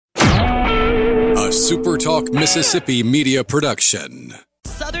SuperTalk Mississippi Media Production.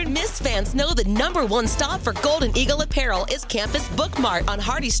 Southern Miss fans know the #1 stop for Golden Eagle apparel is Campus Bookmart on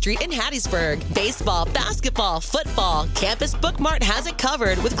Hardy Street in Hattiesburg. Baseball, basketball, football, Campus Bookmart has it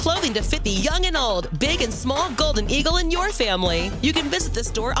covered with clothing to fit the young and old, big and small Golden Eagle in your family. You can visit the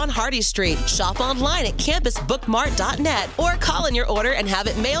store on Hardy Street, shop online at campusbookmart.net, or call in your order and have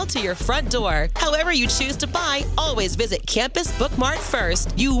it mailed to your front door. However you choose to buy, always visit Campus Bookmart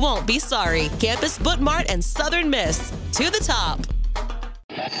first. You won't be sorry. Campus Bookmart and Southern Miss. To the top.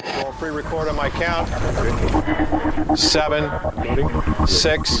 I'll pre-record on my count. 7,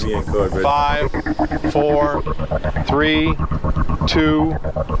 6, 5, 4, 3, 2.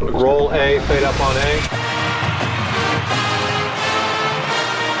 Roll A, fade up on A.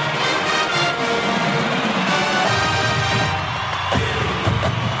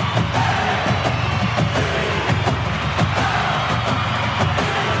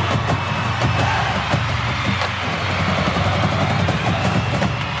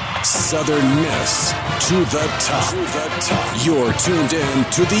 Southern Miss to the top. You're tuned in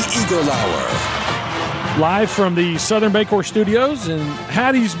to the Eagle Hour. Live from the Southern Baycore Studios in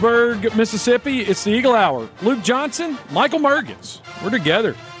Hattiesburg, Mississippi, it's the Eagle Hour. Luke Johnson, Michael Mergens. We're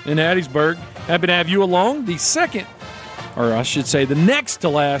together in Hattiesburg. Happy to have you along. The second, or I should say the next to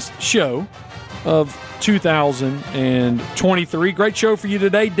last show of 2023. Great show for you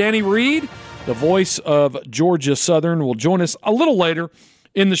today. Danny Reed, the voice of Georgia Southern, will join us a little later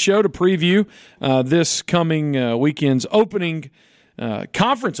in the show to preview this coming weekend's opening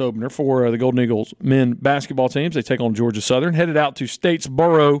conference opener for the Golden Eagles men basketball teams. They take on Georgia Southern, headed out to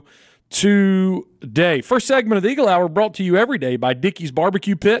Statesboro today. First segment of the Eagle Hour brought to you every day by Dickey's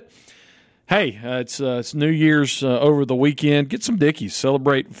Barbecue Pit. Hey, it's New Year's over the weekend. Get some Dickey's.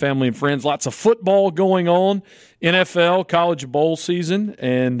 Celebrate family and friends. Lots of football going on, NFL, college bowl season,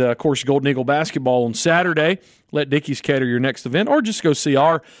 and, of course, Golden Eagle basketball on Saturday. Let Dickey's cater your next event, or just go see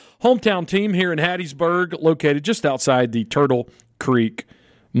our hometown team here in Hattiesburg, located just outside the Turtle Creek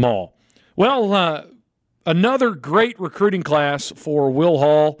Mall. Well, another great recruiting class for Will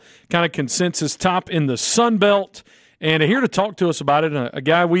Hall, kind of consensus top in the Sun Belt. And here to talk to us about it, a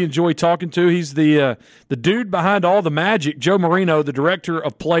guy we enjoy talking to. He's the dude behind all the magic, Joe Moreno, the Director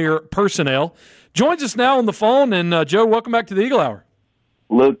of Player Personnel. Joins us now on the phone. And, Joe, welcome back to the Eagle Hour.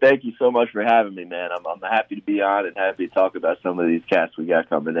 Luke, thank you so much for having me, man. I'm happy to be on and happy to talk about some of these cats we got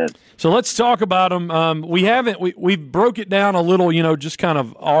coming in. So let's talk about them. We broke it down a little, just kind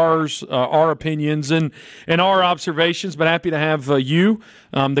of our opinions and our observations, but happy to have you,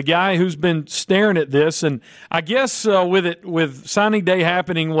 the guy who's been staring at this. And I guess with signing day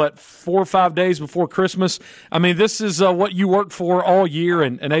happening, 4 or 5 days before Christmas, I mean, this is what you worked for all year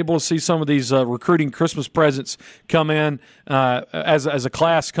and able to see some of these recruiting Christmas presents come in as a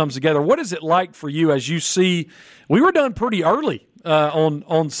class comes together. What is it like for you as you see? We were done pretty early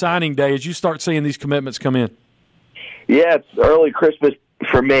on signing day as you start seeing these commitments come in. Yeah, it's early Christmas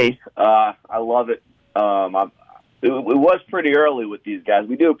for me. I love it. It was pretty early with these guys.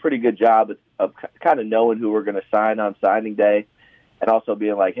 We do a pretty good job of kind of knowing who we're going to sign on signing day, and also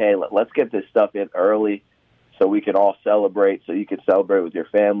being like, hey, let's get this stuff in early so we can all celebrate, so you can celebrate with your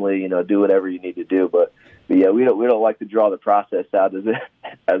family, do whatever you need to do. But yeah, we don't like to draw the process out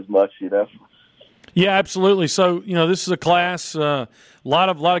as much. Yeah, absolutely. So this is a class. A lot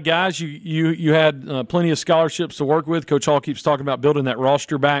of guys. You had plenty of scholarships to work with. Coach Hall keeps talking about building that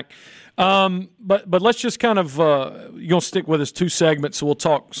roster back. But let's just kind of you're gonna stick with us 2 segments. So we'll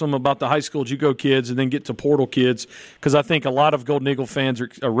talk some about the high school JUCO kids and then get to portal kids, because I think a lot of Golden Eagle fans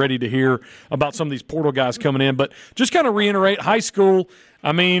are ready to hear about some of these portal guys coming in. But just kind of reiterate high school.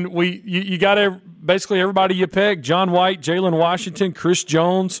 I mean, you got basically everybody you pegged: John White, Jalen Washington, Chris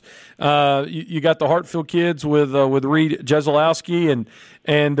Jones. You got the Hartfield kids with Reed Jezelowski,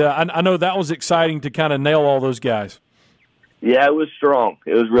 and I know that was exciting to kind of nail all those guys. Yeah, it was strong.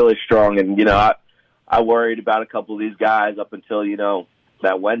 It was really strong, and I worried about a couple of these guys up until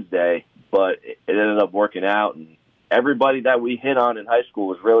that Wednesday, but it ended up working out. And everybody that we hit on in high school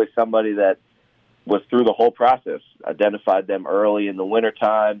was really somebody that was through the whole process. Identified them early in the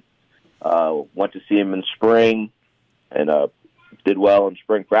wintertime, went to see them in spring, and did well in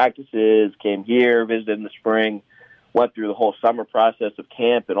spring practices, came here, visited in the spring, went through the whole summer process of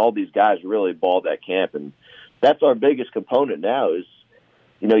camp, and all these guys really balled at camp. And that's our biggest component now is,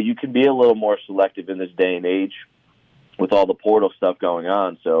 you can be a little more selective in this day and age with all the portal stuff going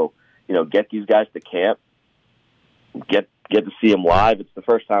on. So, get these guys to camp, get to see them live. It's the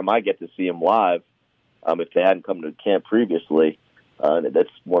first time I get to see them live. If they hadn't come to camp previously, that's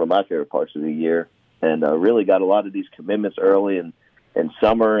one of my favorite parts of the year. And really got a lot of these commitments early, and in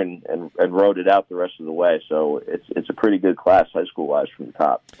summer and rode it out the rest of the way. So it's a pretty good class high school-wise from the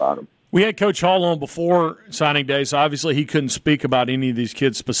top to bottom. We had Coach Hall on before signing day, so obviously he couldn't speak about any of these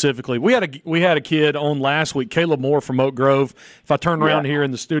kids specifically. We had a kid on last week, Caleb Moore from Oak Grove. If I turn around here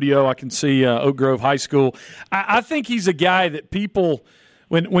in the studio, I can see Oak Grove High School. I think he's a guy that people,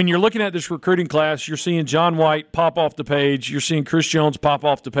 when you're looking at this recruiting class, you're seeing John White pop off the page, you're seeing Chris Jones pop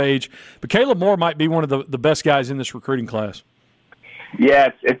off the page, but Caleb Moore might be one of the best guys in this recruiting class. Yeah,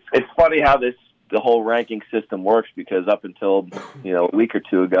 it's funny how the whole ranking system works, because up until a week or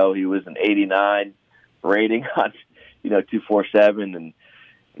two ago, he was an 89 rating on 247, and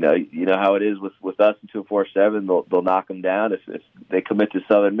you know how it is with us in 247. They'll knock him down if they commit to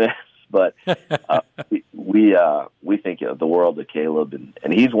Southern Miss. But we think the world of Caleb,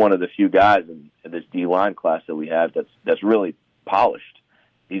 and he's one of the few guys in this D-line class that we have that's really polished.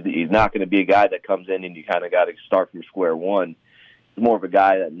 He's not going to be a guy that comes in and you kind of got to start from square one. He's more of a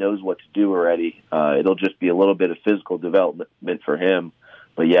guy that knows what to do already. It'll just be a little bit of physical development for him.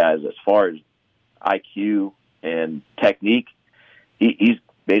 But, yeah, as far as IQ and technique, he's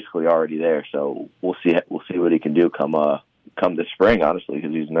basically already there. So we'll see what he can do come this spring, honestly,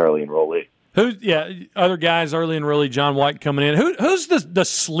 because he's an early enrollee. Other guys early enrollee, John White coming in. Who's the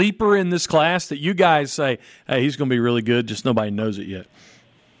sleeper in this class that you guys say, hey, he's going to be really good, just nobody knows it yet?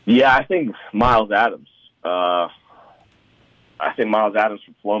 Yeah, I think Miles Adams. I think Miles Adams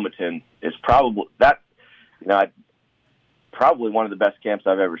from Flomaton is probably probably one of the best camps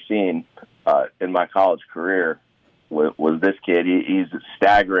I've ever seen in my college career. Was this kid? He's a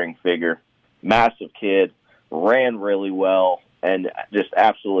staggering figure, massive kid, ran really well, and just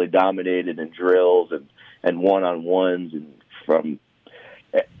absolutely dominated in drills and one-on-ones. And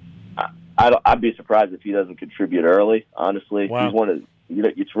I'd be surprised if he doesn't contribute early. Honestly, wow. He's one of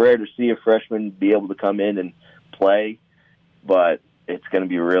it's rare to see a freshman be able to come in and play. But it's going to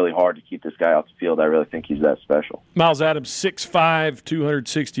be really hard to keep this guy off the field. I really think he's that special. Miles Adams, 6'5",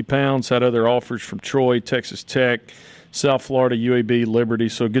 260 pounds, had other offers from Troy, Texas Tech, South Florida, UAB, Liberty.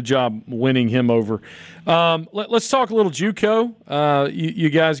 So good job winning him over. Let's talk a little JUCO. You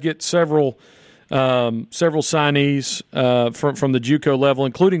guys get several signees from the JUCO level,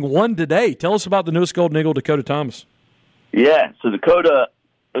 including one today. Tell us about the newest Golden Eagle, Dakota Thomas. Yeah, so Dakota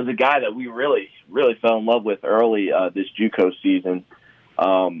was a guy that we really fell in love with early this JUCO season.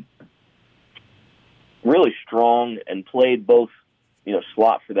 Really strong and played both,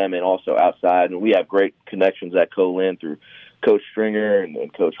 slot for them and also outside. And we have great connections at Co-Lin through Coach Stringer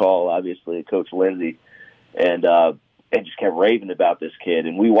and Coach Hall, obviously, Coach Lindsey, and just kept raving about this kid.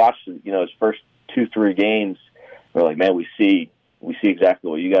 And we watched, his first 2-3 games. We're like, man, we see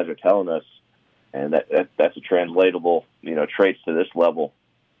exactly what you guys are telling us, and that's a translatable, traits to this level.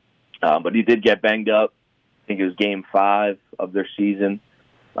 But he did get banged up. I think it was game 5 of their season.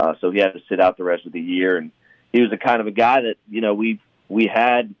 So he had to sit out the rest of the year. And he was the kind of a guy that, we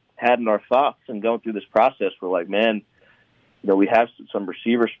had in our thoughts, and going through this process, we're like, man, we have some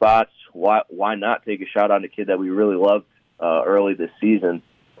receiver spots. Why not take a shot on a kid that we really loved early this season?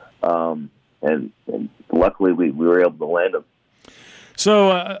 And luckily we were able to land him.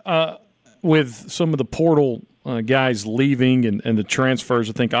 So with some of the portal guys leaving and the transfers,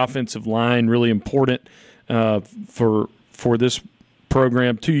 I think offensive line really important for this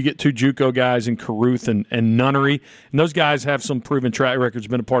program. You get 2 JUCO guys in Caruth and Nunnery, and those guys have some proven track records,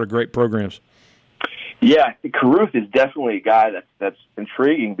 been a part of great programs. Yeah, Caruth is definitely a guy that's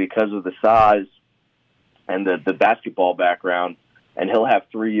intriguing because of the size and the basketball background, and he'll have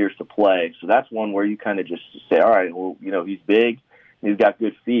 3 years to play. So that's one where you kind of just say, all right, well, he's big, he's got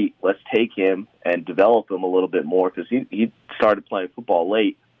good feet. Let's take him and develop him a little bit more, because he started playing football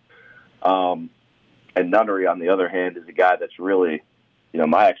late. And Nunnery, on the other hand, is a guy that's really,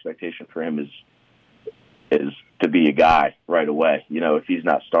 my expectation for him is to be a guy right away. If he's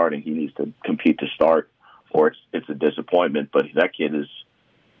not starting, he needs to compete to start, or it's a disappointment. But that kid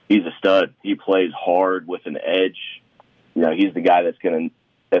he's a stud. He plays hard with an edge. He's the guy that's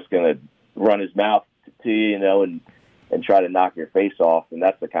gonna run his mouth to you, and try to knock your face off. And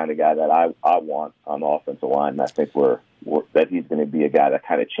that's the kind of guy that I want on the offensive line. And I think that he's going to be a guy that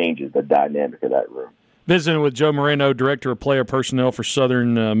kind of changes the dynamic of that room. Visiting with Joe Moreno, Director of Player Personnel for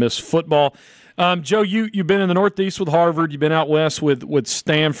Southern Miss Football. Joe, you've been in the Northeast with Harvard. You've been out west with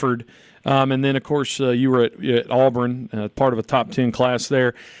Stanford. And then, of course, you were at Auburn, part of a top 10 class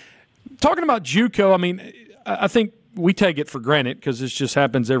there. Talking about JUCO, I think we take it for granted because this just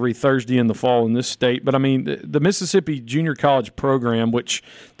happens every Thursday in the fall in this state. But, the Mississippi Junior College program, which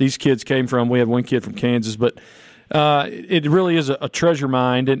these kids came from, we had one kid from Kansas, but it really is a treasure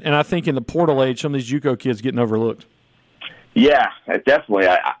mine. And I think in the portal age, some of these JUCO kids getting overlooked. Yeah, definitely.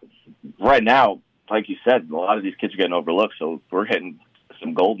 Right now, like you said, a lot of these kids are getting overlooked, so we're hitting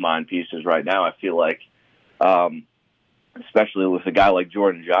some gold mine pieces right now, I feel like, especially with a guy like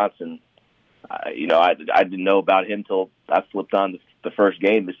Jordan Johnson. I didn't know about him till I flipped on the first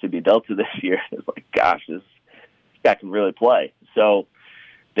game, Mississippi Delta this year. It's like, gosh, this guy can really play. So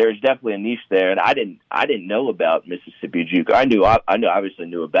there's definitely a niche there, and I didn't know about Mississippi JUCO. I obviously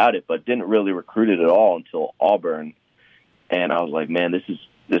knew about it, but didn't really recruit it at all until Auburn. And I was like, man, this is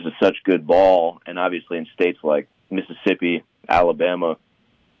such good ball. And obviously in states like Mississippi, Alabama,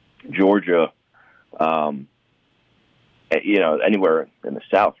 Georgia, anywhere in the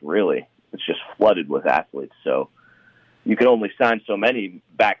South, really, it's just flooded with athletes. So you could only sign so many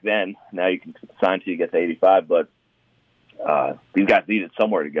back then. Now you can sign till you get to 85, but these guys needed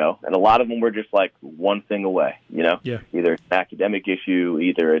somewhere to go. And a lot of them were just like one thing away, Yeah. Either it's an academic issue,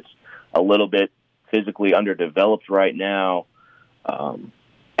 either it's a little bit physically underdeveloped right now. And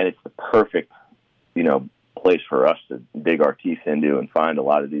it's the perfect, place for us to dig our teeth into and find a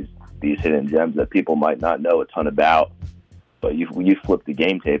lot of these hidden gems that people might not know a ton about. But you flip the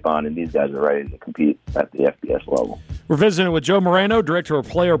game tape on, and these guys are ready to compete at the FBS level. We're visiting with Joe Moreno, Director of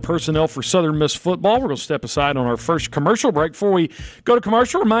Player Personnel for Southern Miss Football. We're going to step aside on our first commercial break. Before we go to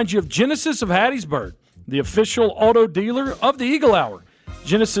commercial, remind you of Genesis of Hattiesburg, the official auto dealer of the Eagle Hour.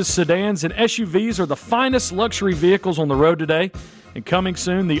 Genesis sedans and SUVs are the finest luxury vehicles on the road today. And coming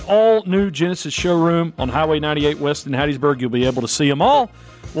soon, the all-new Genesis showroom on Highway 98 West in Hattiesburg. You'll be able to see them all.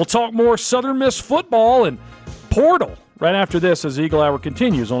 We'll talk more Southern Miss football and portal right after this as the Eagle Hour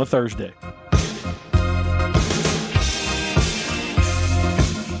continues on a Thursday.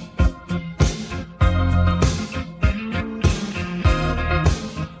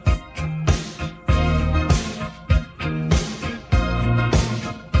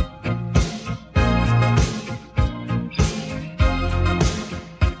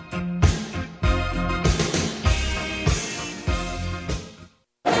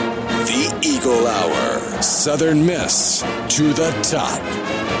 Eagle Hour, Southern Miss to the top.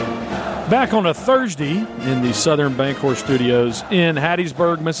 Back on a Thursday in the Southern Bancorp Studios in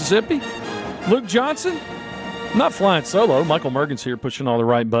Hattiesburg, Mississippi. Luke Johnson, not flying solo. Michael Mergen's here pushing all the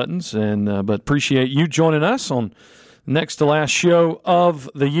right buttons, but appreciate you joining us on next to last show of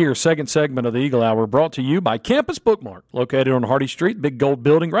the year, second segment of the Eagle Hour, brought to you by Campus Bookmark, located on Hardy Street, big gold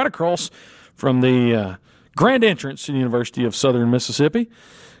building right across from the grand entrance to the University of Southern Mississippi.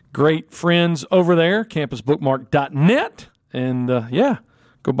 Great friends over there, campusbookmark.net. And,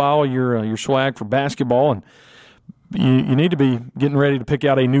 go buy all your swag for basketball. And you need to be getting ready to pick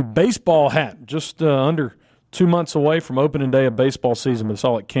out a new baseball hat. Just under 2 months away from opening day of baseball season, but it's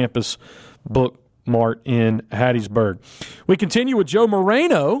all at Campus Bookmark in Hattiesburg. We continue with Joe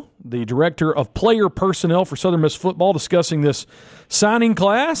Moreno, the Director of Player Personnel for Southern Miss Football, discussing this signing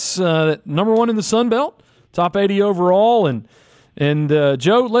class, number one in the Sun Belt, top 80 overall. And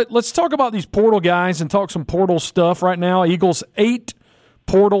Joe, let's talk about these portal guys and talk some portal stuff right now. Eagles 8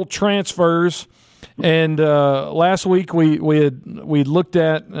 portal transfers, and last week we looked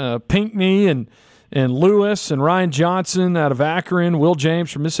at Pinckney and Lewis and Ryan Johnson out of Akron, Will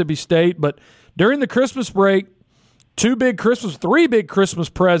James from Mississippi State. But during the Christmas break, three big Christmas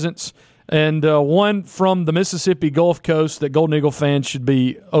presents, and one from the Mississippi Gulf Coast that Golden Eagle fans should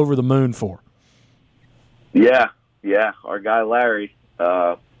be over the moon for. Yeah, our guy Larry.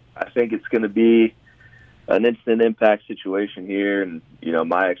 I think it's going to be an instant impact situation here, and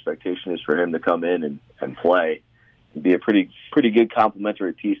my expectation is for him to come in and play, and be a pretty good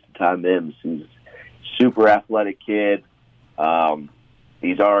complementary piece to Ty Mims. He's a super athletic kid.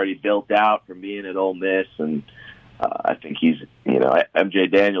 He's already built out from being at Ole Miss, and I think he's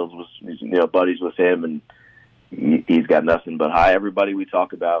MJ Daniels was buddies with him, and he's got nothing but high. Everybody we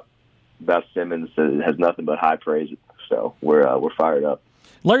talk about Simmons has nothing but high praise, so we're fired up.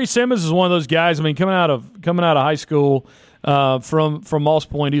 Larry Simmons is one of those guys. I mean, coming out of high school from Moss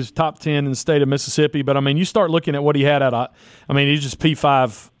Point, he's top 10 in the state of Mississippi. But I mean, you start looking at what he had he's just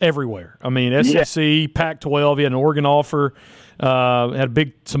P5 everywhere. I mean, SEC, Pac-12, he had an Oregon offer,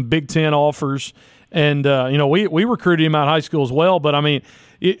 had some Big Ten offers, and we recruited him out of high school as well. But I mean,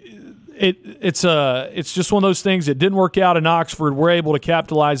 it's just one of those things that didn't work out in Oxford. We're able to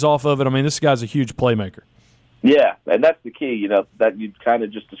capitalize off of it. I mean, this guy's a huge playmaker. Yeah, and that's the key, that you kind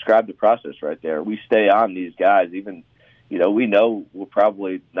of just described the process right there. We stay on these guys, even, we know we're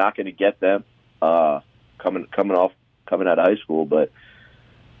probably not going to get them coming out of high school, but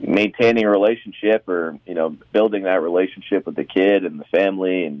maintaining a relationship or, building that relationship with the kid and the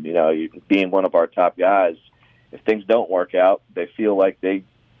family and, being one of our top guys, if things don't work out, they feel like they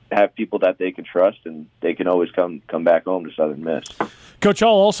have people that they can trust, and they can always come back home to Southern Miss. Coach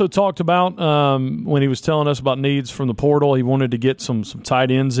Hall also talked about when he was telling us about needs from the portal, he wanted to get some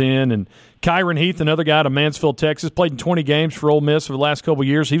tight ends in. And Kyron Heath, another guy out of Mansfield, Texas, played in 20 games for Ole Miss for the last couple of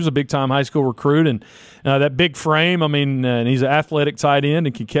years. He was a big-time high school recruit. And that big frame, and he's an athletic tight end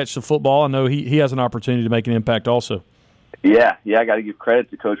and can catch the football. I know he has an opportunity to make an impact also. Yeah, I got to give credit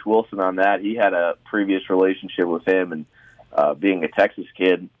to Coach Wilson on that. He had a previous relationship with him, and being a Texas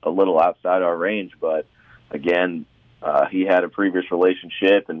kid, a little outside our range, but again, he had a previous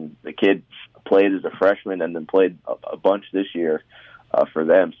relationship, and the kid played as a freshman and then played a bunch this year for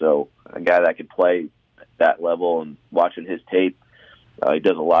them. So a guy that could play that level, and watching his tape, he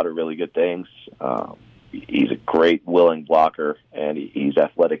does a lot of really good things. He's a great, willing blocker, and he's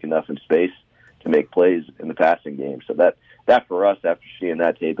athletic enough in space to make plays in the passing game. So that for us, after seeing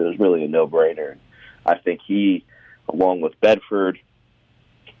that tape, it was really a no-brainer. I think he, along with Bedford,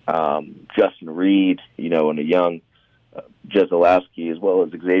 Justin Reed, and a young Jezelowski, as well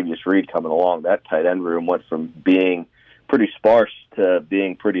as Xavier Reed coming along, that tight end room went from being pretty sparse to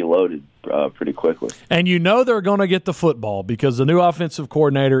being pretty loaded pretty quickly. And they're going to get the football because the new offensive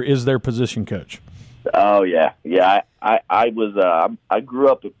coordinator is their position coach. Oh, yeah. I grew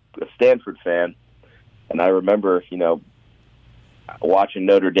up a Stanford fan, and I remember, watching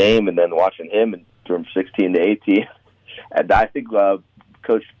Notre Dame and then watching him from 16 to 18. And I think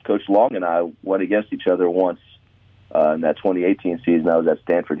Coach Long and I went against each other once in that 2018 season. I was at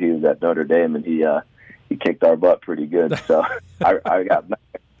Stanford, he was at Notre Dame, and he kicked our butt pretty good. So I got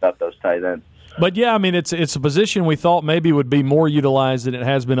messed up those tight ends. But, yeah, it's a position we thought maybe would be more utilized than it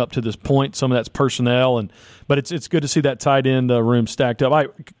has been up to this point. Some of that's personnel, but it's good to see that tight end room stacked up. All right,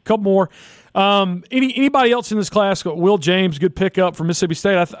 a couple more. Anybody else in this class? Will James, good pickup from Mississippi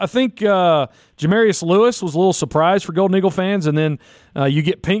State. I think Jamarius Lewis was a little surprised for Golden Eagle fans, and then you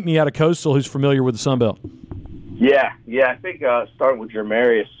get Pinckney out of Coastal, who's familiar with the Sun Belt. Yeah, I think starting with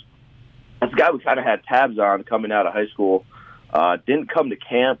Jamarius, that's a guy we kind of had tabs on coming out of high school. Didn't come to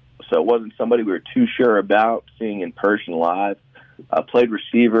camp, so it wasn't somebody we were too sure about seeing in person live. Played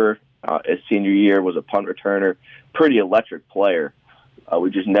receiver his senior year, was a punt returner, pretty electric player.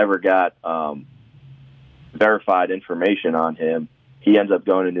 We just never got verified information on him. He ends up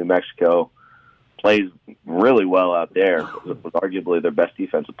going to New Mexico, plays really well out there, was arguably their best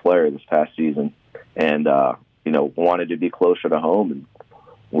defensive player this past season, and wanted to be closer to home, and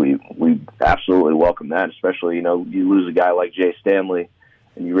we absolutely welcome that, especially, you lose a guy like Jay Stanley,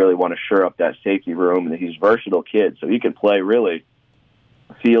 and you really want to shore up that safety room, and he's a versatile kid, so he can play really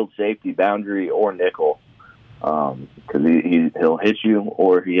field safety, boundary, or nickel, because he'll hit you,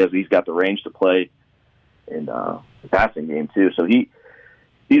 or he's got the range to play in the passing game too. So he's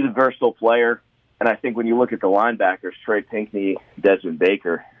a versatile player, and I think when you look at the linebackers, Trey Pinckney, Desmond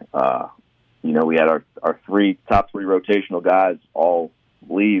Baker, we had our top three rotational guys all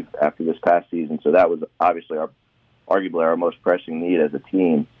leave after this past season, so that was obviously arguably our most pressing need as a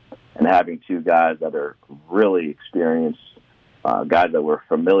team, and having two guys that are really experienced, guys that we're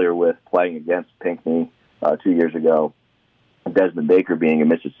familiar with playing against Pinckney 2 years ago, Desmond Baker being a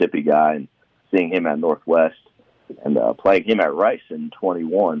Mississippi guy and seeing him at Northwest and playing him at Rice in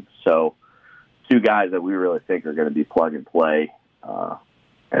 21. So two guys that we really think are going to be plug and play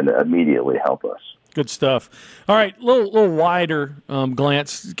and immediately help us. Good stuff. All right, little wider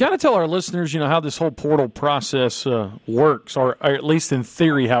glance. Kind of tell our listeners, how this whole portal process works, or at least in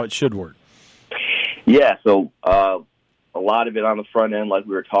theory how it should work. Yeah, so a lot of it on the front end, like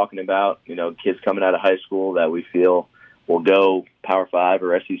we were talking about, kids coming out of high school that we feel will go Power 5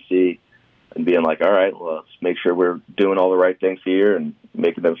 or SEC and being like, all right, well, let's make sure we're doing all the right things here and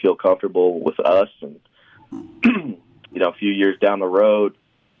making them feel comfortable with us. And, a few years down the road,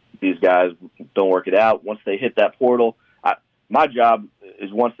 these guys don't work it out. Once they hit that portal, my job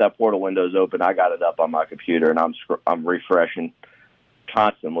is once that portal window is open, I got it up on my computer, and I'm refreshing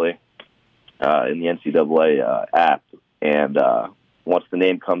constantly in the NCAA app. And once the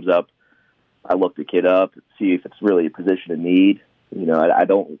name comes up, I look the kid up, see if it's really a position of need. I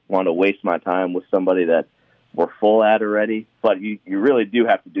don't want to waste my time with somebody that we're full at already. But you really do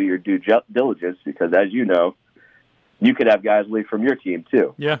have to do your due diligence because, as you know, you could have guys leave from your team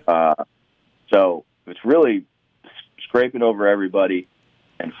too. Yeah. So it's really scraping over everybody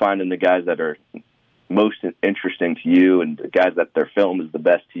and finding the guys that are most interesting to you and the guys that their film is the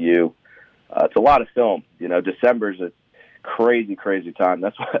best to you. It's a lot of film. December's a crazy, crazy time.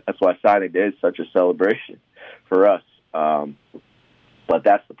 That's why signing day is such a celebration for us. But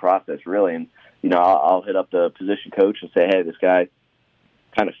that's the process, really. And, I'll hit up the position coach and say, hey, this guy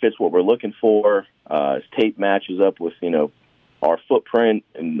kind of fits what we're looking for. His tape matches up with, our footprint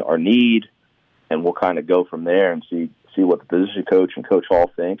and our need, and we'll kind of go from there and see what the position coach and Coach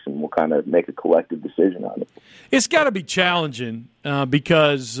Hall thinks, and we'll kind of make a collective decision on it. It's got to be challenging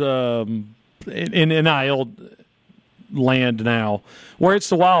because in NIL land now, where it's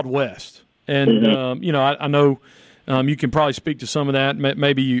the Wild West, and I know you can probably speak to some of that.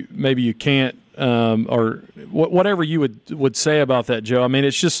 Maybe you can't, or whatever you would say about that, Joe. I mean,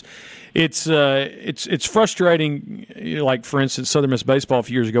 it's just it's frustrating. Like for instance, Southern Miss baseball a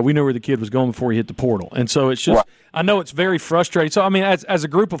few years ago, we knew where the kid was going before he hit the portal, and so it's just I know it's very frustrating. So I mean, as a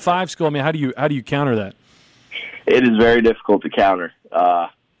Group of 5 school, I mean, how do you counter that? It is very difficult to counter.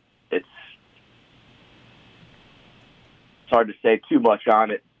 It's hard to say too much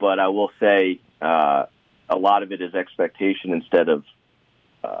on it, but I will say a lot of it is expectation instead of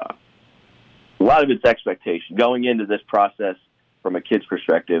a lot of it's expectation. Going into this process from a kid's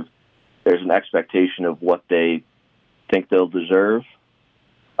perspective, there's an expectation of what they think they'll deserve.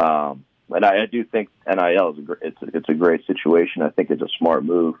 And I do think NIL is a great situation. I think it's a smart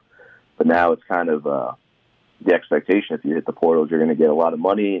move. But now it's kind of the expectation if you hit the portals, you're going to get a lot of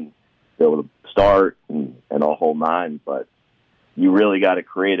money and be able to start and a whole nine. But you really got to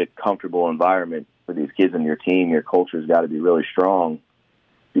create a comfortable environment for these kids in your team. Your culture's got to be really strong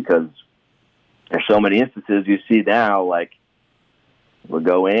because there's so many instances you see now, like we'll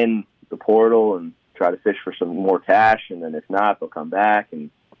go in the portal and try to fish for some more cash, and then if not, they'll come back. And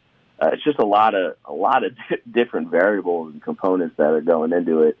it's just a lot of different variables and components that are going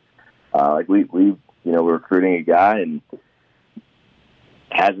into it. Like we're recruiting a guy and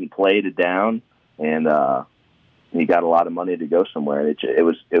hasn't played it down, and he got a lot of money to go somewhere. It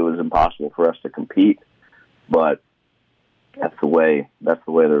was impossible for us to compete, but that's the way the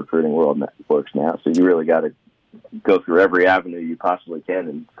recruiting world works now. So you really got to go through every avenue you possibly can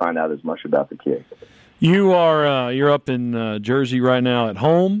and find out as much about the kid. You are you're up in Jersey right now at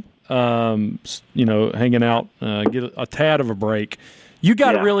home, hanging out, get a tad of a break. You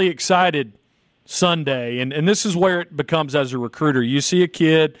got really excited Sunday, and this is where it becomes as a recruiter. You see a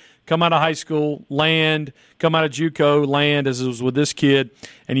kid come out of high school, come out of JUCO, land, as it was with this kid,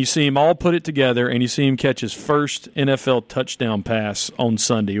 and you see him all put it together, and you see him catch his first NFL touchdown pass on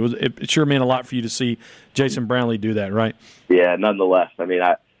Sunday. It sure meant a lot for you to see Jason Brownlee do that, right? Yeah, nonetheless. I mean,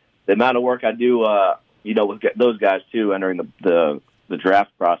 the amount of work I do, with those guys, too, entering the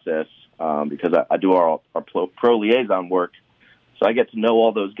draft process, because I do our pro liaison work, so I get to know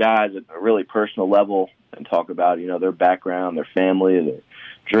all those guys at a really personal level and talk about, their background, their family, their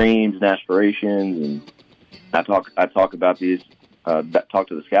dreams and aspirations, and I talk about these, talk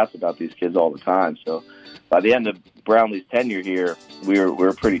to the scouts about these kids all the time. So by the end of Brownlee's tenure here, we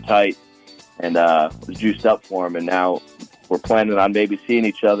were pretty tight and was juiced up for him, and now we're planning on maybe seeing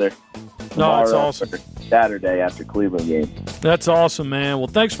each other tomorrow, that's awesome. Saturday after Cleveland game. That's awesome, man. Well,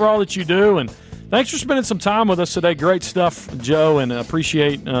 thanks for all that you do, and thanks for spending some time with us today. Great stuff, Joe, and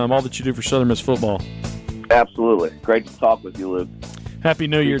appreciate all that you do for Southern Miss football. Absolutely. Great to talk with you, Luke. Happy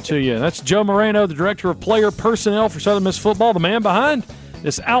New Year to you. That's Joe Moreno, the Director of Player Personnel for Southern Miss football, the man behind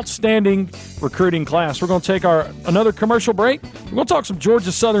this outstanding recruiting class. We're going to take another commercial break. We're going to talk some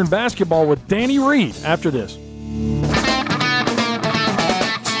Georgia Southern basketball with Danny Reed after this.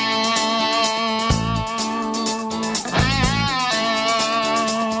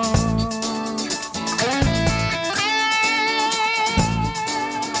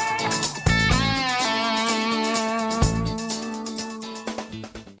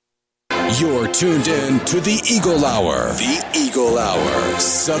 You're tuned in to the Eagle Hour. The Eagle Hour.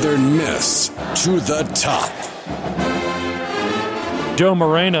 Southern Miss to the top. Joe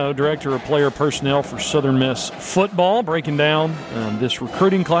Moreno, Director of Player Personnel for Southern Miss football, breaking down this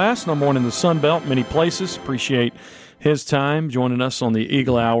recruiting class, number one in the Sun Belt, many places. Appreciate his time joining us on the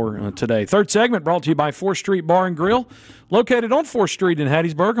Eagle Hour today. Third segment brought to you by 4th Street Bar and Grill, located on 4th Street in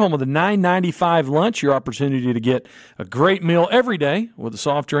Hattiesburg, home of the $9.95 lunch, your opportunity to get a great meal every day with a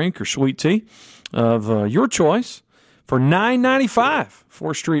soft drink or sweet tea of your choice for $9.95.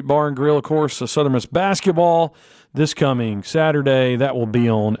 4th Street Bar and Grill, of course, Southern Miss basketball this coming Saturday. That will be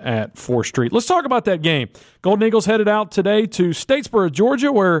on at 4th Street. Let's talk about that game. Golden Eagles headed out today to Statesboro,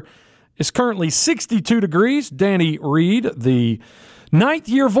 Georgia, where it's currently 62 degrees. Danny Reed, the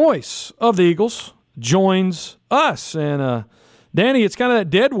ninth-year voice of the Eagles, joins us. And, Danny, it's kind of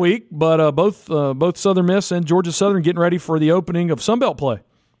that dead week, but both Southern Miss and Georgia Southern getting ready for the opening of Sunbelt play.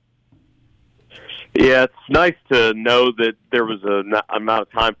 Yeah, it's nice to know that there was an amount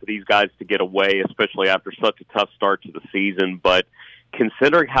of time for these guys to get away, especially after such a tough start to the season. But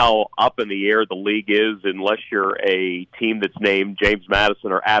considering how up in the air the league is, unless you're a team that's named James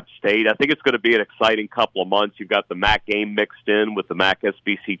Madison or App State, I think it's going to be an exciting couple of months. You've got the MAC game mixed in with the MAC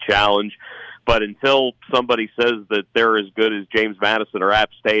SBC Challenge. But until somebody says that they're as good as James Madison or App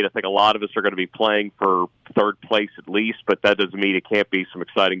State, I think a lot of us are going to be playing for third place at least, but that doesn't mean it can't be some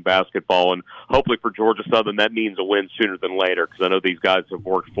exciting basketball. And hopefully for Georgia Southern, that means a win sooner than later, because I know these guys have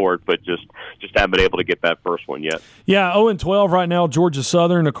worked for it, but just haven't been able to get that first one yet. Yeah, 0-12 right now, Georgia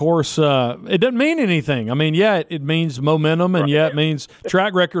Southern. Of course, it doesn't mean anything. I mean, yeah, it means momentum, and yeah, it means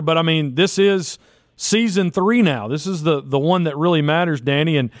track record, but I mean, this is Season 3 now. This is the one that really matters,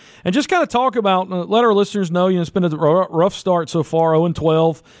 Danny. And just kind of talk about, let our listeners know, it's been a rough start so far,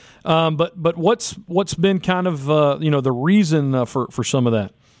 0-12. But what's been kind of, the reason for some of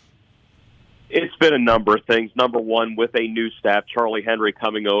that? It's been a number of things. Number one, with a new staff, Charlie Henry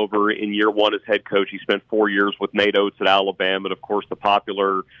coming over in year one as head coach. He spent 4 years with Nate Oates at Alabama. And, of course, the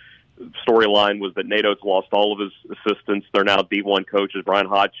popular storyline was that Nate Oates lost all of his assistants. They're now D1 coaches. Brian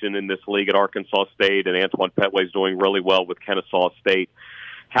Hodgson in this league at Arkansas State, and Antoine Petway's doing really well with Kennesaw State.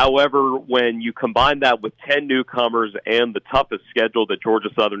 However, when you combine that with 10 newcomers and the toughest schedule that Georgia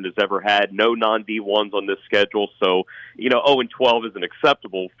Southern has ever had, no non-D1s on this schedule, so 0-12 isn't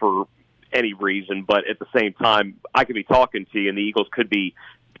acceptable for any reason. But at the same time, I could be talking to you, and the Eagles could be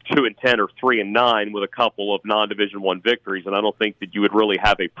 2-10 or 3-9 with a couple of non-Division I victories, and I don't think that you would really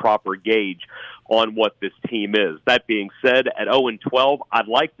have a proper gauge on what this team is. That being said, at 0-12, I'd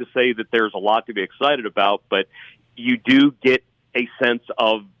like to say that there's a lot to be excited about, but you do get a sense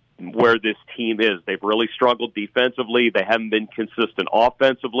of where this team is. They've really struggled defensively. They haven't been consistent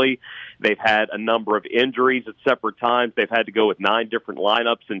offensively. They've had a number of injuries at separate times. They've had to go with 9 different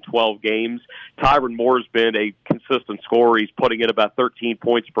lineups in 12 games. Tyron Moore's been a consistent scorer. He's putting in about 13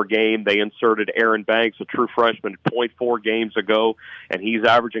 points per game. They inserted Aaron Banks, a true freshman, 0.4 games ago, and he's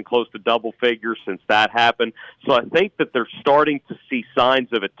averaging close to double figures since that happened. So I think that they're starting to see signs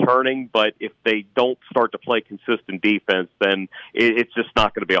of it turning, but if they don't start to play consistent defense, then it's just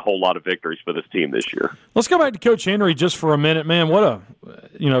not going to be a whole lot of victories for this team this year. Let's go back to Coach Henry just for a minute, man. What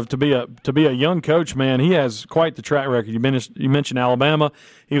to be a young coach, man. He has quite the track record. You mentioned Alabama.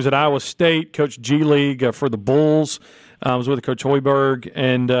 He was at Iowa State, coached G League for the Bulls. Was with Coach Hoiberg,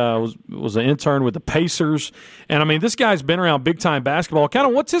 and was an intern with the Pacers. And I mean, this guy's been around big time basketball. Kind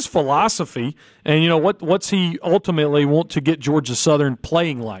of, what's his philosophy, and what's he ultimately want to get Georgia Southern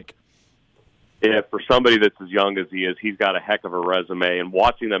playing like? Yeah, for somebody that's as young as he is, he's got a heck of a resume. And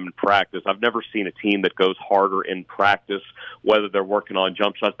watching them in practice, I've never seen a team that goes harder in practice, whether they're working on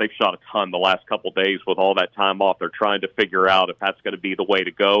jump shots. They've shot a ton the last couple of days with all that time off. They're trying to figure out if that's going to be the way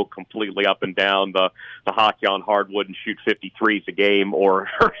to go, completely up and down the hockey on hardwood and shoot 53s a game, or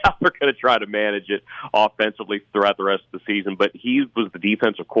how they're going to try to manage it offensively throughout the rest of the season. But he was the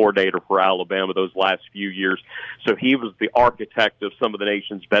defensive coordinator for Alabama those last few years. So he was the architect of some of the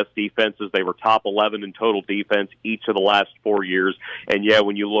nation's best defenses. They were top 11 in total defense each of the last 4 years. And yeah,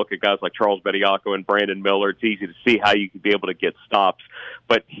 when you look at guys like Charles Bediako and Brandon Miller, it's easy to see how you could be able to get stops.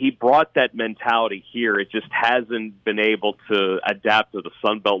 But he brought that mentality here. It just hasn't been able to adapt to the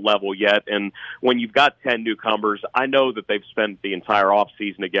Sun Belt level yet. And when you've got 10 newcomers, I know that they've spent the entire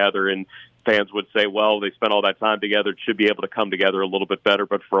offseason together, and fans would say, well, they spent all that time together, it should be able to come together a little bit better.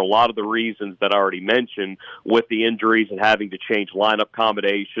 But for a lot of the reasons that I already mentioned, with the injuries and having to change lineup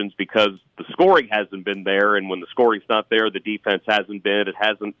combinations because the scoring hasn't been there, and when the scoring's not there, the defense hasn't been. It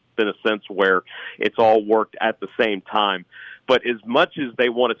hasn't been a sense where it's all worked at the same time. But as much as they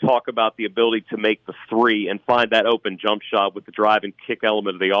want to talk about the ability to make the three and find that open jump shot with the drive and kick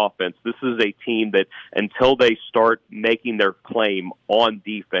element of the offense, this is a team that until they start making their claim on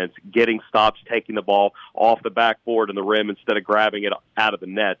defense, getting stops, taking the ball off the backboard and the rim instead of grabbing it out of the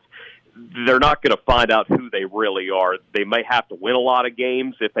net, they're not going to find out who they really are. They may have to win a lot of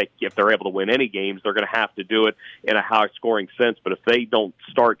games. If they're able to win any games, they're going to have to do it in a high-scoring sense. But if they don't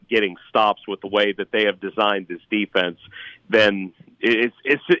start getting stops with the way that they have designed this defense, then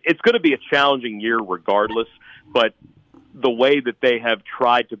it's going to be a challenging year regardless. But the way that they have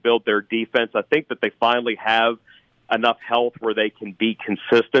tried to build their defense, I think that they finally have enough health where they can be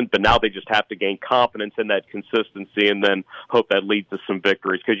consistent, but now they just have to gain confidence in that consistency and then hope that leads to some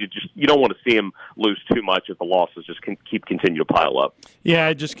victories, because you don't want to see them lose too much if the losses just continue to pile up. Yeah,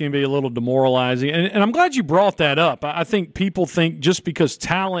 it just can be a little demoralizing. And I'm glad you brought that up. I think people think just because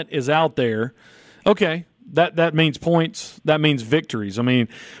talent is out there, okay, that means points, that means victories. I mean,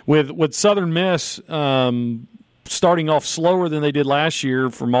 with Southern Miss starting off slower than they did last year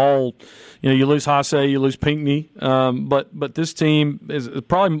from all, you lose Hasse, you lose Pinckney, but this team is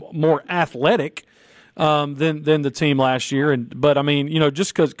probably more athletic than the team last year. But I mean,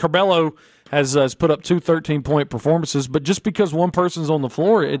 just because Curbelo has put up 2 13-point performances, but just because one person's on the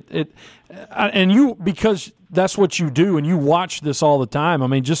floor, because that's what you do and you watch this all the time. I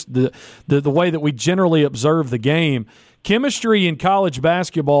mean, just the way that we generally observe the game, chemistry in college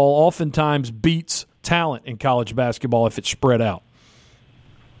basketball oftentimes beats talent in college basketball if it's spread out.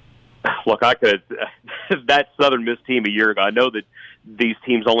 Look, that Southern Miss team a year ago, I know that these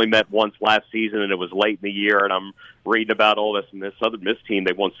teams only met once last season, and it was late in the year, and I'm reading about all this. And this Southern Miss team,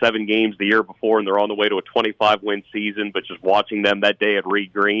 they won 7 games the year before, and they're on the way to a 25-win season. But just watching them that day at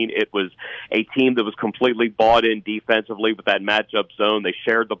Reed Green, it was a team that was completely bought in defensively with that matchup zone. They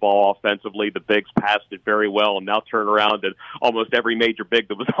shared the ball offensively. The bigs passed it very well, and now turn around and almost every major big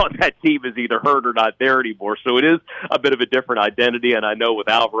that was on that team is either hurt or not there anymore. So it is a bit of a different identity, and I know with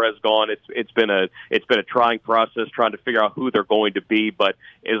Alvarez gone, it's been a trying process trying to figure out who they're going to be. But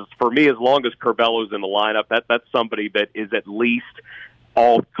for me, as long as Curbelo's in the lineup, that's somebody that is at least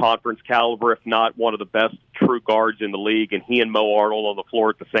all-conference caliber, if not one of the best true guards in the league, and he and Mo Arnold on the floor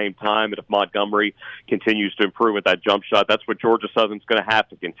at the same time. And if Montgomery continues to improve with that jump shot, that's what Georgia Southern's going to have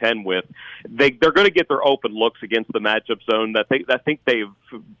to contend with. They're going to get their open looks against the matchup zone. I think they've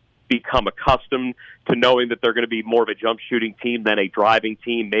become accustomed to knowing that they're going to be more of a jump shooting team than a driving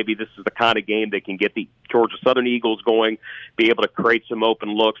team. Maybe this is the kind of game that can get the Georgia Southern Eagles going, be able to create some open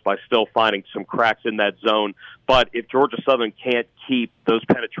looks by still finding some cracks in that zone. But if Georgia Southern can't keep those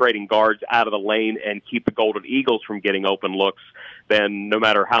penetrating guards out of the lane and keep the Golden Eagles from getting open looks, then no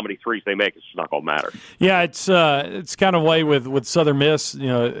matter how many threes they make, it's just not going to matter. Yeah, it's kind of way with Southern Miss.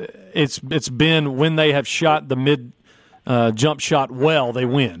 It's been when they have shot the mid jump shot well, they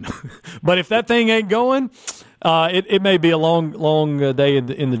win. But if that thing ain't going, it may be a long day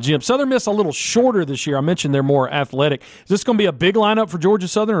in the gym. Southern Miss a little shorter this year. I mentioned they're more athletic. Is this going to be a big lineup for Georgia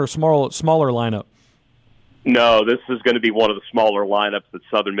Southern or a smaller lineup? No, this is going to be one of the smaller lineups that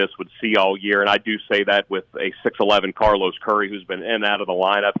Southern Miss would see all year, and I do say that with a 6'11" Carlos Curry, who's been in and out of the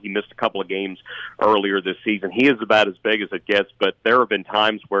lineup. He missed a couple of games earlier this season. He is about as big as it gets, but there have been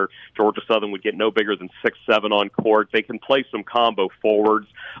times where Georgia Southern would get no bigger than 6'7" on court. They can play some combo forwards.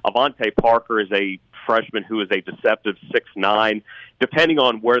 Avante Parker is a freshman who is a deceptive 6'9". Depending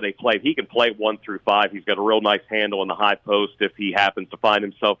on where they play, he can play 1 through 5. He's got a real nice handle in the high post if he happens to find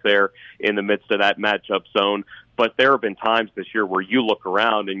himself there in the midst of that matchup zone. But there have been times this year where you look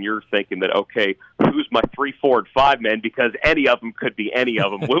around and you're thinking that, okay, who's my 3, 4, and 5 men? Because any of them could be any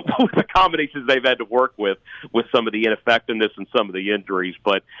of them with the combinations they've had to work with some of the ineffectiveness and some of the injuries.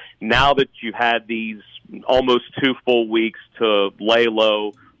 But now that you've had these almost 2 full weeks to lay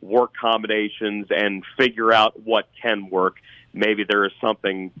low, work combinations, and figure out what can work, maybe there is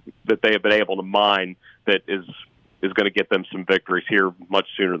something that they have been able to mine that is going to get them some victories here much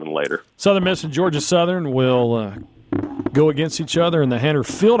sooner than later. Southern Miss and Georgia Southern will go against each other in the Henner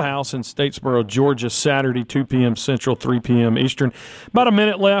Fieldhouse in Statesboro, Georgia, Saturday, 2 p.m. Central, 3 p.m. Eastern. About a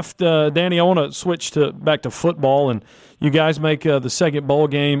minute left. Danny, I want to switch back to football, and you guys make the second bowl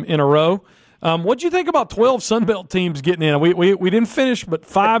game in a row. What do you think about 12 Sun Belt teams getting in? We didn't finish but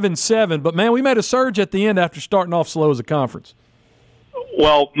 5-7, but, man, we made a surge at the end after starting off slow as a conference.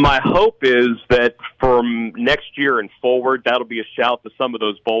 Well, my hope is that from next year and forward, that'll be a shout to some of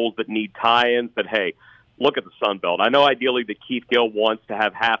those bowls that need tie-ins that, hey, look at the Sun Belt. I know ideally that Keith Gill wants to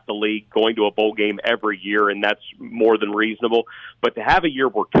have half the league going to a bowl game every year, and that's more than reasonable. But to have a year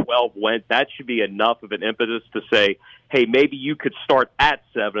where 12 went, that should be enough of an impetus to say, hey, maybe you could start at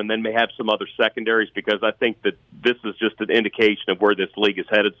 7 and then may have some other secondaries, because I think that this is just an indication of where this league is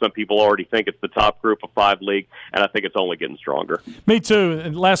headed. Some people already think it's the top group of 5 league, and I think it's only getting stronger. Me too.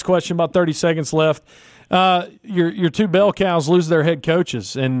 And last question, about 30 seconds left. Your 2 bell cows lose their head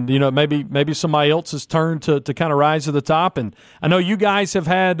coaches, and maybe somebody else's turn to kind of rise to the top. And I know you guys have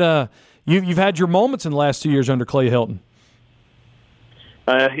had you've had your moments in the last 2 years under Clay Helton.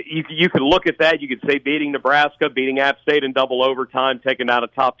 You could look at that. You could say beating Nebraska, beating App State in double overtime, taking out a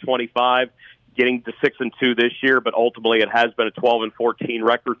top 25, getting to 6-2 this year, but ultimately it has been a 12-14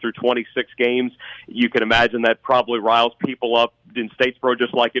 record through 26 games. You can imagine that probably riles people up in Statesboro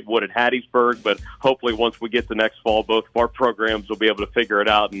just like it would at Hattiesburg, but hopefully once we get to next fall, both of our programs will be able to figure it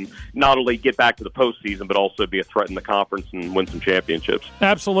out and not only get back to the postseason, but also be a threat in the conference and win some championships.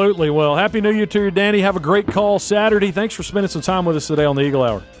 Absolutely. Well, Happy New Year to you, Danny. Have a great call Saturday. Thanks for spending some time with us today on the Eagle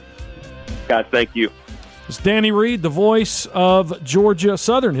Hour. Guys, thank you. It's Danny Reed, the voice of Georgia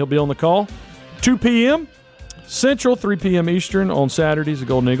Southern. He'll be on the call 2 p.m. Central, 3 p.m. Eastern on Saturdays, the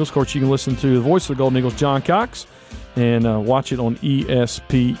Golden Eagles. Of course, you can listen to the voice of the Golden Eagles, John Cox, and watch it on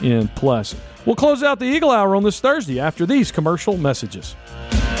ESPN+. We'll close out the Eagle Hour on this Thursday after these commercial messages.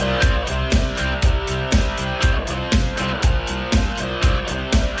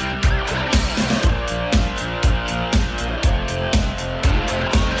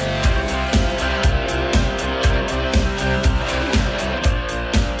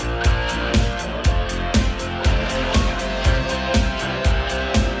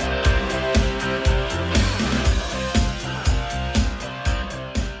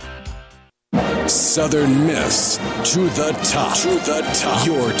 Southern Miss to the top. To the top.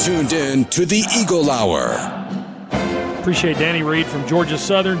 You're tuned in to the Eagle Hour. Appreciate Danny Reed from Georgia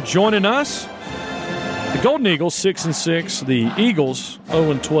Southern joining us. The Golden Eagles 6-6, the Eagles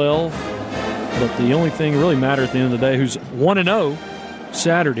 0-12. But the only thing that really matters at the end of the day, who's 1-0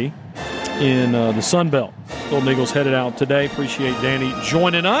 Saturday in the Sun Belt. Golden Eagles headed out today. Appreciate Danny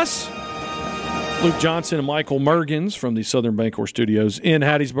joining us. Luke Johnson and Michael Mergens from the Southern Bancorp Studios in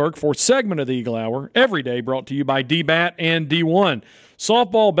Hattiesburg. Fourth segment of the Eagle Hour, every day brought to you by DBAT and D1.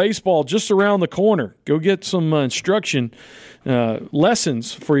 Softball, baseball, just around the corner. Go get some instruction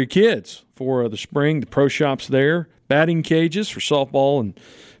lessons for your kids for the spring. The pro shop's there. Batting cages for softball and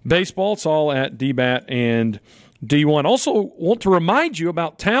baseball. It's all at DBAT and D1. Also want to remind you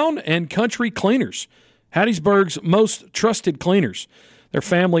about Town and Country Cleaners, Hattiesburg's most trusted cleaners. They're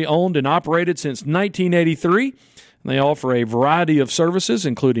family-owned and operated since 1983. And they offer a variety of services,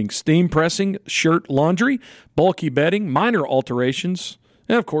 including steam pressing, shirt laundry, bulky bedding, minor alterations,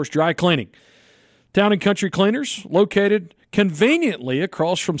 and, of course, dry cleaning. Town and Country Cleaners, located conveniently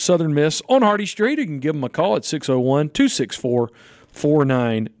across from Southern Miss on Hardy Street. You can give them a call at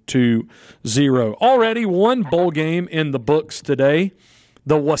 601-264-4920. Already one bowl game in the books today,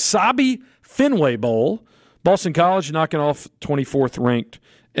 the Wasabi Fenway Bowl. Boston College knocking off 24th-ranked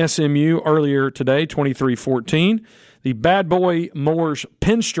SMU earlier today, 23-14. The Bad Boy Moores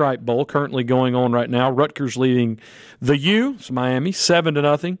Pinstripe Bowl currently going on right now. Rutgers leading the U, it's Miami,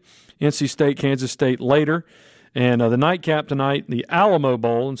 7-0. NC State, Kansas State later. And the nightcap tonight, the Alamo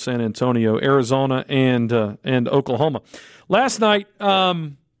Bowl in San Antonio, Arizona, and Oklahoma. Last night,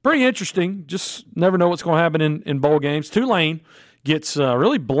 pretty interesting. Just never know what's going to happen in bowl games. Tulane gets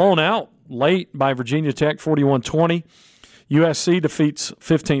really blown out late by Virginia Tech, 41-20. USC defeats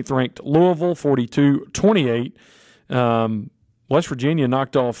 15th-ranked Louisville, 42-28. West Virginia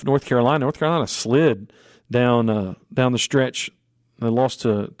knocked off North Carolina. North Carolina slid down the stretch. They lost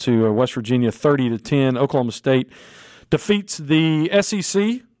to West Virginia 30-10. Oklahoma State defeats the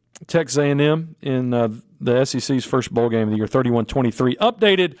SEC, Texas A&M, in the SEC's first bowl game of the year, 31-23.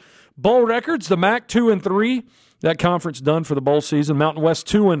 Updated bowl records, the MAC 2-3. That conference done for the bowl season. Mountain West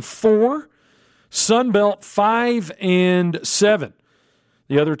 2-4. Sun Belt 5-7.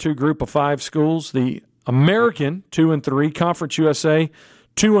 The other two group of five schools, the American 2-3, Conference USA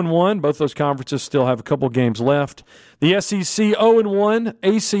 2-1. Both those conferences still have a couple games left. The SEC 0-1,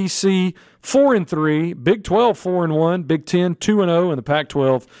 ACC 4-3, Big 12 4-1, Big 10 2-0, and the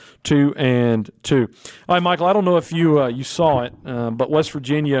Pac-12 2-2. All right, Michael, I don't know if you saw it, but West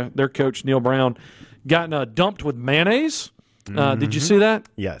Virginia, their coach Neil Brown, gotten dumped with mayonnaise. Did you see that?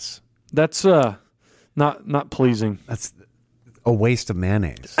 Yes. That's not pleasing. That's a waste of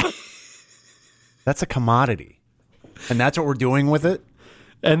mayonnaise. That's a commodity. And that's what we're doing with it?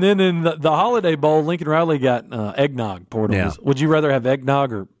 And then in the Holiday Bowl, Lincoln Riley got eggnog poured on. Yeah. Would you rather have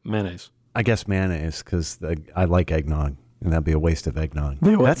eggnog or mayonnaise? I guess mayonnaise, because I like eggnog, and that'd be a waste of eggnog.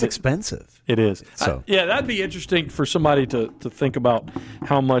 That's expensive. It is. So that'd be interesting for somebody to think about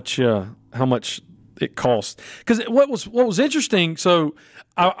how much it costs. Because what was interesting, so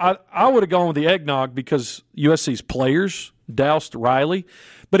I would have gone with the eggnog because USC's players doused Riley,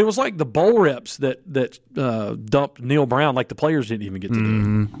 but it was like the bowl reps that dumped Neil Brown, like the players didn't even get to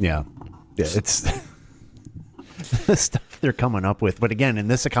do it. Yeah, it's the stuff they're coming up with. But again, in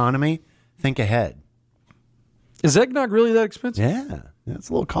this economy, think ahead. Is eggnog really that expensive? Yeah, it's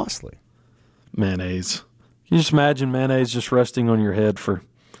a little costly. Mayonnaise. Can you just imagine mayonnaise just resting on your head for...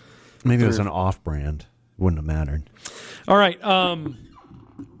 Maybe it was an off-brand. Wouldn't have mattered. All right.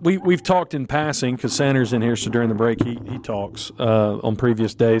 We've talked in passing because Sanders in here, so during the break he talks on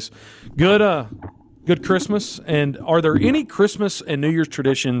previous days. Good Christmas. And are there any Christmas and New Year's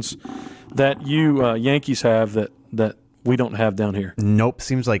traditions that you Yankees have that we don't have down here? Nope.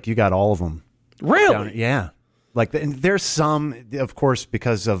 Seems like you got all of them. Really? Yeah. And there's some, of course,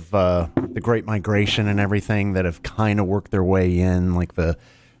 because of the Great Migration and everything that have kind of worked their way in, like the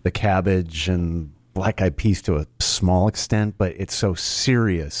cabbage and black-eyed peas to a small extent, but it's so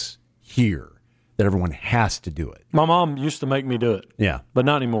serious here that everyone has to do it. My mom used to make me do it. Yeah. But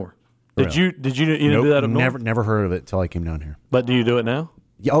not anymore. Did Really? you do that up north? Never heard of it until I came down here. But do you do it now?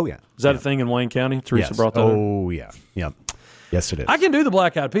 Yeah, oh, yeah. Is that a thing in Wayne County? Teresa Yes. brought that up. Oh, yeah. Yep. Yes, it is. I can do the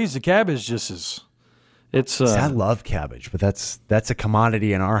black-eyed peas. The cabbage just is... It's. I love cabbage, but that's a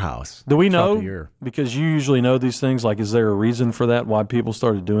commodity in our house. Do we throughout know? the year. Because you usually know these things. Like, is there a reason for that? Why people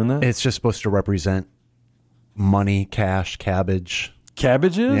started doing that? It's just supposed to represent money, cash, cabbage.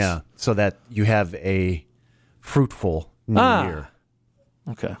 Cabbages? Yeah, so that you have a fruitful new year.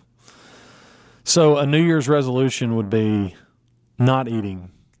 Okay. So a New Year's resolution would be not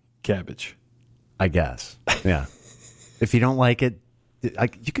eating cabbage. I guess. Yeah. If you don't like it,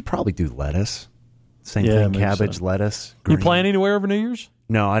 you could probably do lettuce. Same thing, cabbage, lettuce. Green. You plan anywhere over New Year's?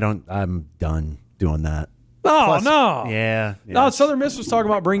 No, I don't. I'm done doing that. Oh, Plus, no. Yeah. No, Southern Miss was talking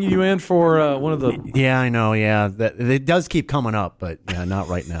about bringing you in for one of the... Yeah, I know, yeah. It does keep coming up, but yeah, not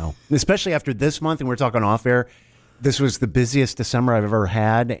right now. Especially after this month, and we're talking off air, this was the busiest December I've ever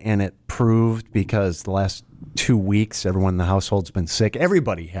had, and it proved because the last 2 weeks, everyone in the household's been sick.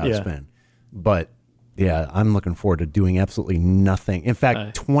 Everybody has been. But, yeah, I'm looking forward to doing absolutely nothing. In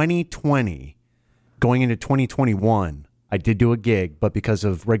fact, 2020, going into 2021... I did do a gig, but because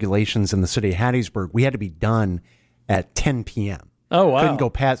of regulations in the city of Hattiesburg, we had to be done at 10 p.m. Oh, wow. Couldn't go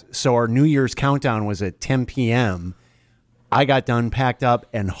past. So our New Year's countdown was at 10 p.m. I got done, packed up,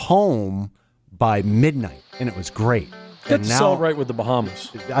 and home by midnight, and it was great. Good to celebrate with the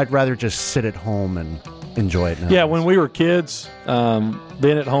Bahamas. I'd rather just sit at home and enjoy it now. Yeah, when we were kids,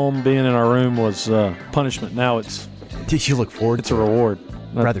 being at home, being in our room was punishment. Now Did you look forward to a reward.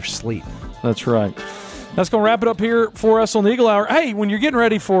 I'd rather sleep. That's right. That's going to wrap it up here for us on the Eagle Hour. Hey, when you're getting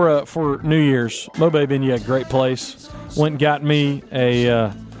ready for New Year's, Mobe Beignet, great place. Went and got me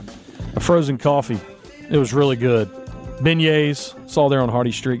a frozen coffee. It was really good. Beignets, it's all there on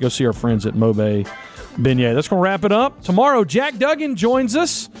Hardy Street. Go see our friends at Mobe Beignet. That's going to wrap it up. Tomorrow, Jack Duggan joins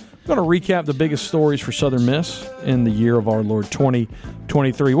us. We're going to recap the biggest stories for Southern Miss in the year of our Lord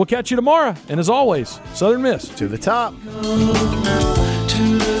 2023. We'll catch you tomorrow. And as always, Southern Miss to the top.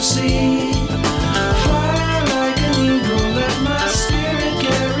 To the sea.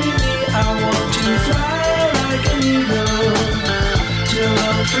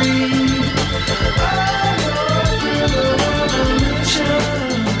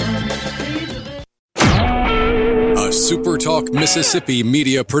 A SuperTalk Mississippi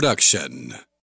Media production.